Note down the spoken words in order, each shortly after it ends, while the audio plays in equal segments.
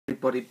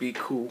Everybody be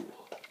cool.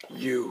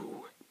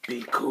 You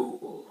be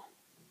cool.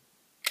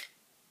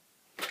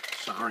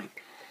 Sorry.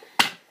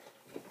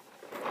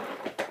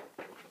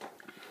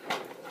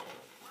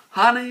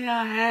 Honey,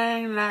 I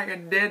hang like a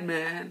dead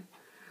man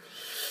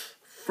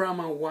from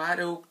a white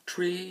oak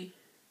tree.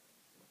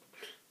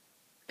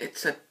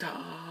 It's a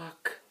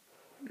dark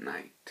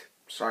night.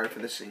 Sorry for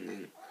the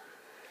singing.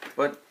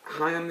 But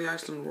hi, I'm the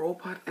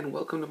Icelandrobot, and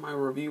welcome to my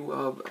review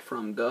of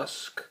From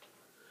Dusk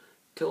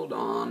Till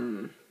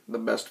Dawn, the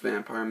best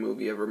vampire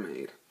movie ever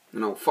made. You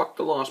know, fuck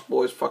The Lost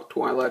Boys, fuck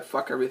Twilight,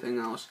 fuck everything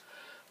else.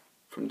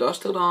 From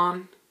Dusk Till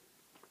Dawn,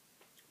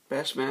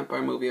 best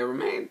vampire movie ever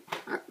made.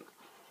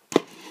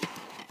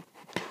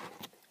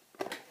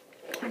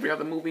 Every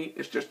other movie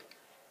is just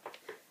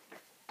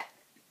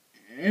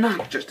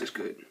not just as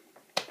good.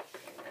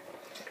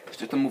 It's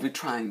just a movie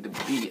trying to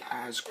be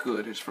as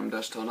good as From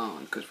Dusk Till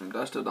Dawn, because From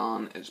Dusk Till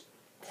Dawn is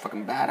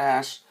fucking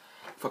badass,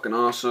 fucking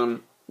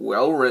awesome,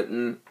 well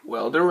written,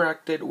 well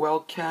directed,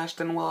 well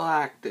cast, and well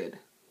acted.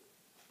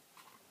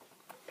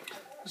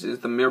 This is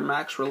the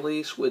Miramax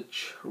release,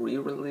 which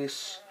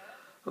re-release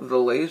of the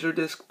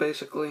Laserdisc,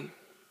 basically.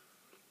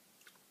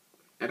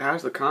 It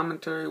has the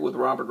commentary with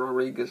Robert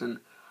Rodriguez and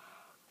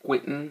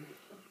Quentin.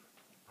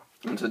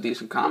 It's a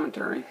decent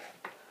commentary.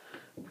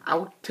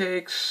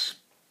 Outtakes,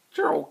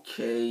 they're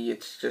okay.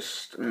 It's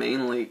just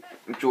mainly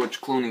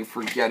George Clooney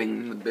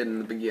forgetting the bit in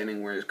the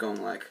beginning where he's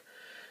going like,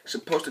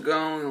 supposed to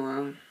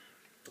go,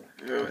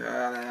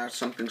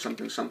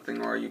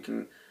 something, or you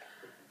can,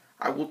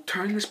 I will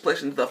turn this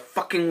place into the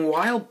fucking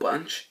Wild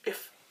Bunch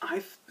if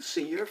I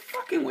see you're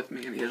fucking with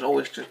me. And he's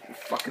always just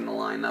fucking the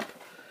line up.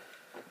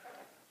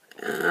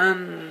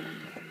 And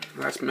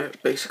that's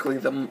basically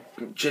the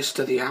gist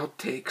of the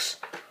outtakes.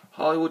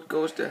 Hollywood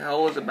Goes to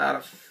Hell is about a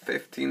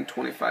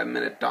 15-25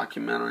 minute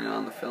documentary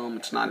on the film.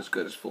 It's not as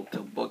good as Full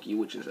Tilt Boogie,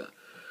 which is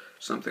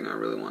something I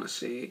really want to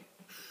see.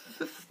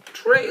 The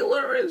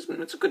trailer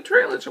it's a good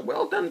trailer. It's a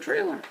well done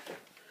trailer.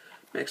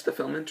 Makes the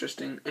film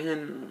interesting.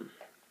 And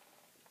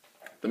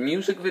the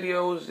music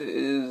videos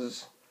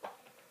is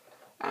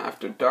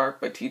After Dark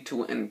by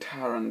T2 and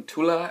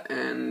Tarantula,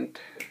 and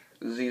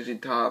ZZ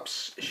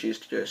Top's She's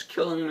Just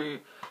Killing Me,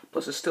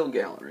 plus a still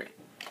gallery.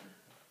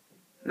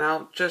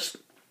 Now, just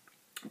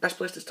best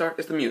place to start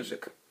is the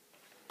music.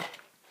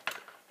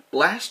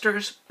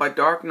 Blasters by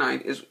Dark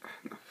Knight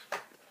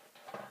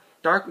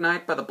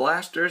by the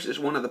Blasters is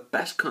one of the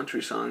best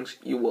country songs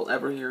you will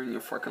ever hear in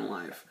your fucking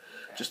life.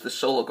 Just the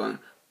solo going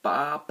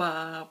ba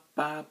ba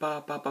ba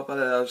ba ba ba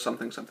ba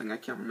something. I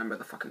can't remember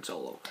the fucking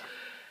solo.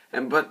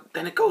 But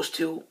then it goes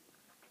to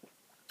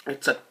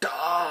It's a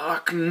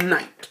Dark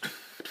Night.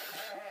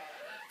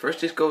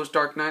 First it goes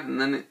Dark Night, and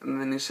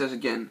then he says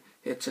again,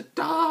 It's a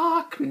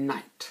Dark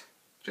Night.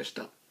 Just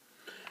up.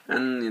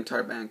 And the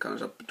entire band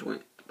comes up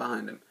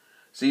behind him.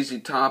 ZZ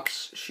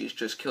Top's She's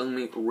Just Killing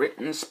Me,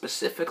 written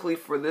specifically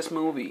for this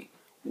movie,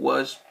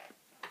 was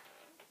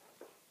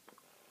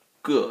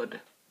good.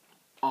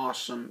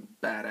 Awesome.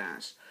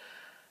 Badass.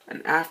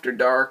 And After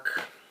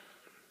Dark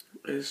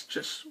is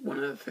just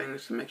one of the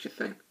things that makes you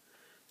think,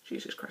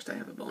 Jesus Christ, I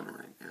have a boner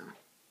right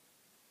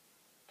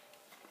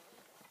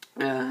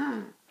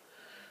now.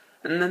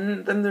 And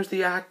then there's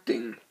the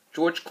acting.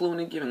 George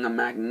Clooney giving a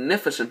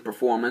magnificent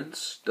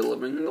performance,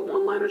 delivering the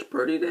one-liners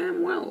pretty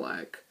damn well,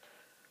 like,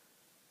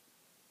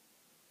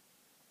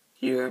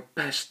 you're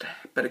best,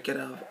 better get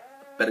a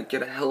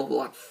hell of a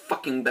lot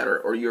fucking better,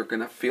 or you're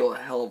gonna feel a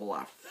hell of a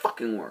lot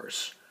fucking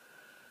worse.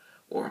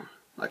 Or,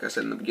 like I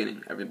said in the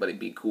beginning, everybody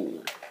be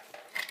cool.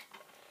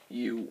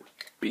 You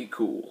be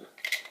cool.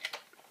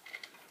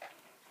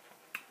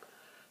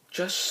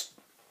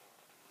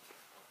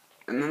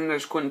 And then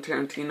there's Quentin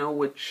Tarantino,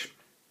 which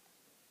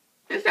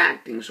his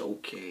acting's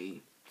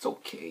okay. It's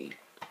okay.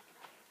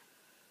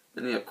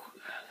 Then you have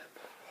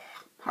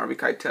Harvey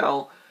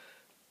Keitel,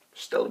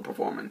 stellar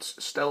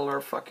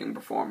fucking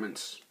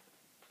performance.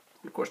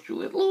 And of course,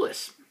 Juliette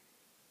Lewis,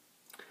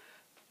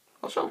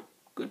 also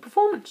good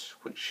performance,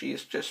 which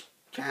she's just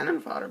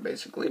cannon fodder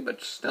basically,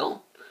 but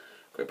still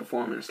great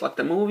performance. Like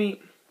the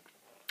movie,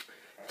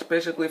 it's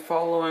basically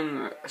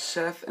following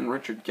Seth and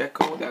Richard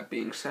Gecko, that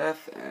being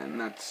Seth, and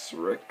that's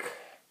Rick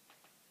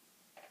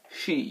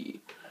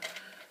Shee.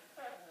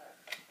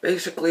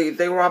 Basically,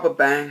 they rob a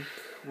bank.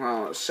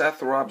 Well,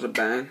 Seth robs a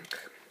bank,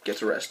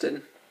 gets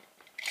arrested.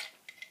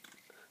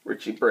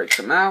 Richie breaks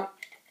him out.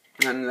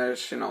 And then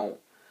there's,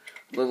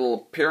 little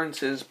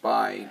appearances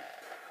by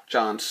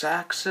John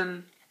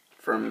Saxon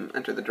from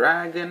Enter the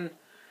Dragon.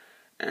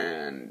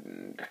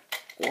 And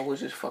what was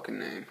his fucking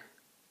name?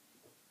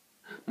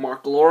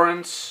 Mark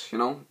Lawrence,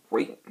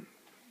 great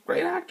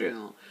actor,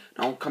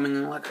 coming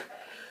in like,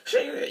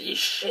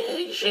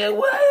 shit,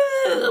 what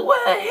the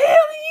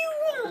hell do you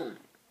want?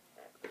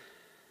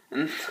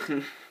 And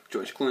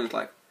George Clooney's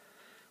like,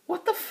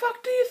 what the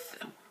fuck do you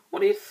think? What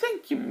do you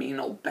think, you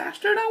mean old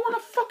bastard? I want a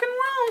fucking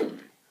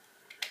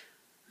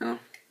room.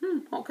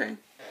 Okay.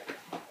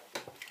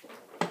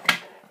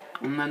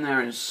 And then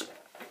there's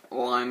a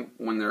line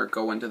when they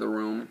go into the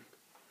room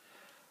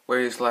where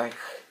he's like,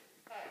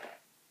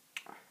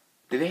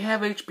 do they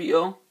have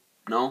HBO?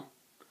 No.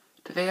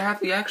 Do they have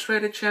the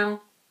X-rated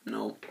channel?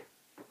 No.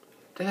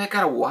 Do they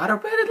got a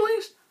waterbed at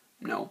least?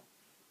 No.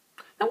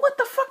 Now what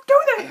the fuck do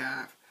they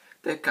have?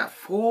 They've got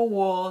 4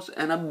 walls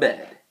and a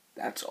bed.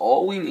 That's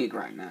all we need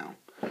right now.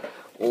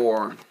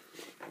 Or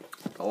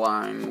the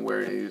line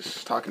where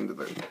he's talking to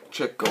the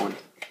chick going,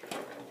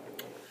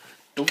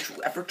 don't you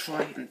ever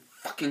try and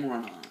fucking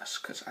run on us,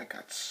 because I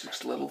got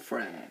 6 little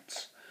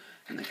friends,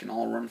 and they can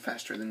all run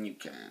faster than you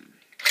can.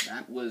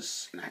 That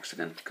was an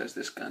accident, because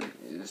this gun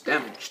is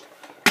damaged.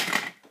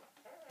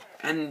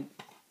 And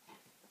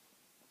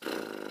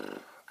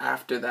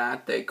after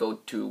that, they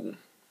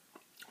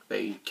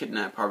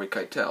kidnap Harvey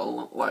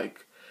Keitel,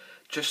 like,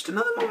 just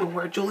another moment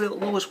where Juliette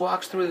Lewis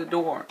walks through the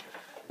door,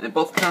 and they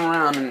both turn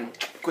around, and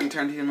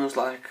Quentin Tarantino's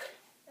like,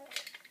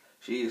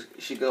 she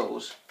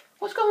goes,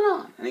 what's going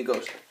on? And he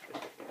goes,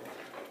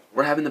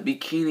 we're having the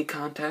bikini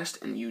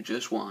contest, and you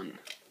just won.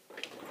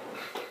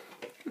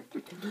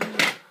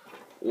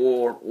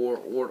 Or.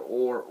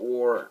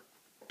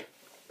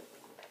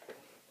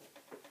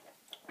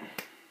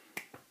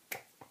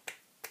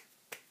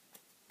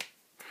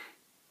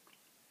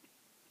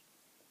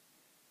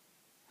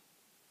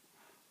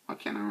 Why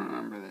can't I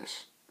remember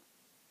this?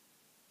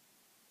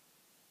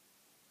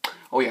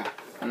 Oh yeah,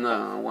 and the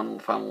one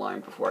final line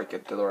before I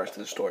get to the rest of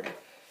the story.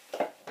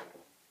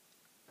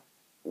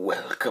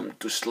 Welcome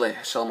to Slay.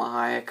 Selma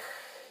Hayek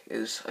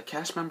is a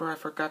cast member I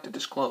forgot to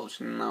disclose.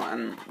 And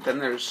then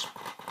there's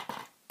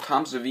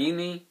Tom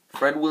Savini,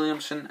 Fred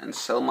Williamson, and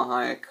Selma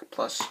Hayek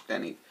plus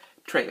Danny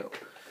Trejo.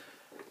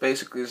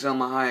 Basically,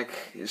 Selma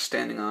Hayek is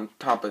standing on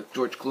top of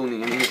George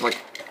Clooney, and he's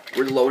like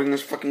reloading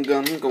his fucking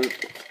gun,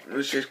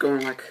 it's just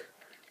going like,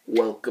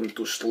 welcome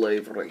to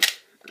slavery.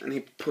 And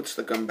he puts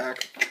the gun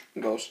back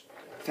and goes,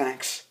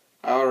 thanks,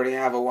 I already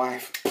have a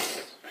wife.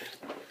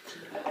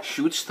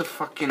 Shoots the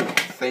fucking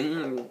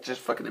thing and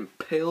just fucking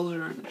impales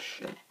her and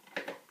shit.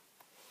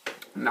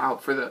 Now,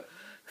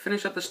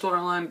 finish up the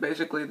storyline,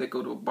 basically they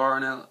go to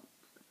a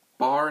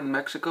bar in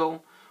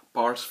Mexico.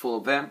 Bar's full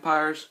of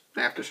vampires.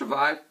 They have to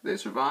survive. They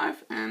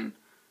survive, and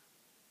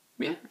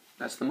yeah,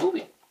 that's the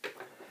movie.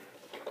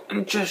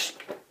 And just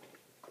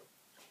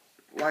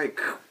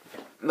like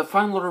the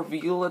final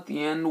reveal at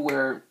the end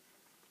where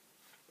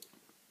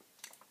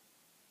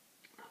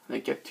they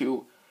get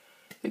to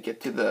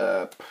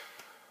the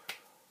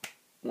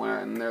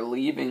when they're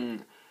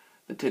leaving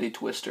the Titty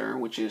Twister,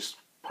 which is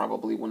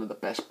probably one of the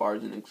best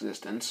bars in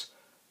existence,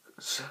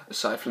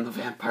 aside from the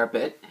vampire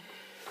bit.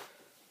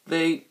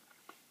 They're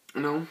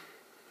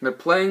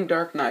playing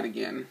Dark Knight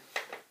again,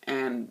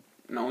 and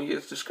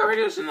it's discovered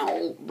as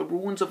the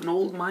ruins of an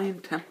old Mayan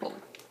temple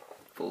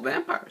full of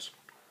vampires.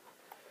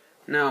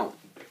 Now,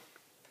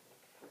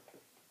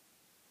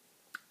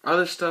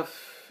 other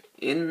stuff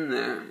in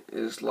there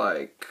is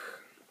like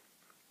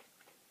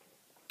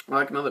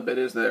another bit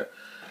is there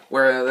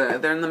where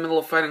they're in the middle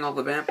of fighting all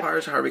the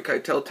vampires. Harvey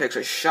Keitel takes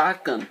a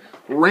shotgun,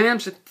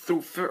 rams it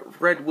through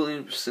Fred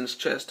Williamson's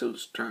chest,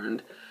 who's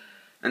turned,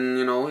 and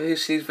he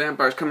sees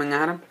vampires coming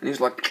at him, and he's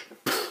like,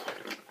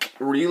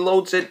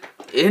 reloads it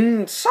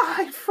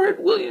inside Fred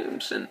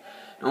Williamson,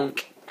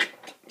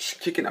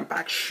 kicking him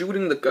back,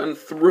 shooting the gun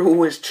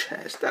through his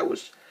chest. That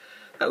was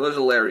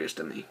hilarious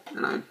to me,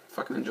 and I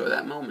fucking enjoy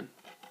that moment.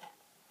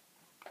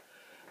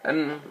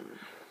 And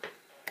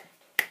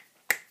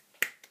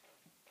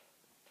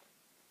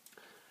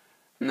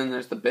then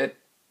there's the bit.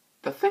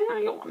 The thing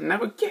I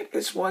never get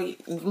is why you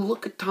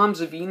look at Tom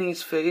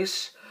Savini's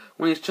face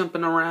when he's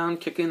jumping around,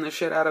 kicking the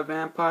shit out of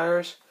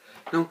vampires.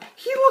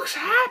 He looks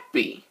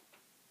happy.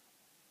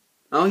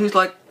 He's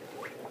like,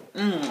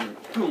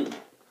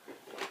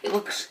 He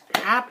looks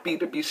happy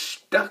to be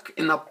stuck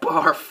in a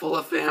bar full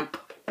of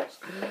vampires.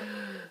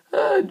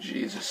 Oh,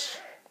 Jesus.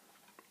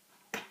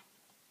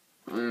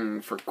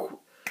 For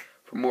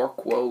more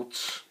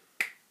quotes,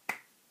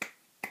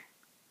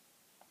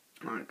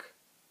 like,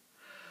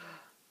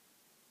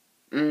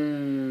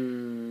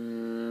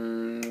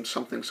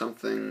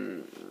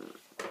 something,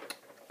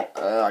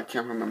 I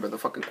can't remember the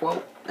fucking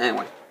quote.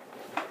 Anyway,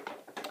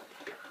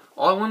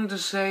 all I wanted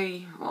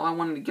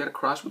to get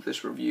across with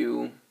this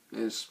review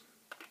is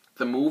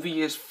the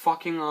movie is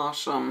fucking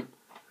awesome.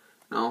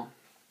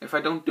 If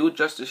I don't do it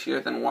justice here,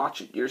 then watch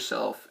it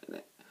yourself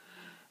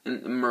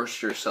and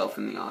immerse yourself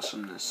in the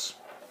awesomeness.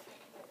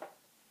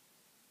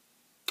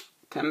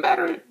 10%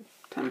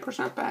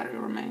 battery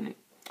remaining.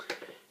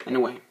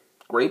 Anyway,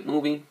 great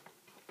movie.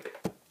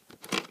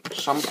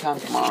 Sometime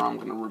tomorrow I'm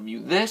going to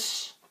review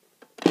this,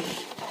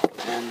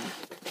 and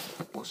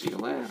we'll see you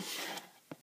later.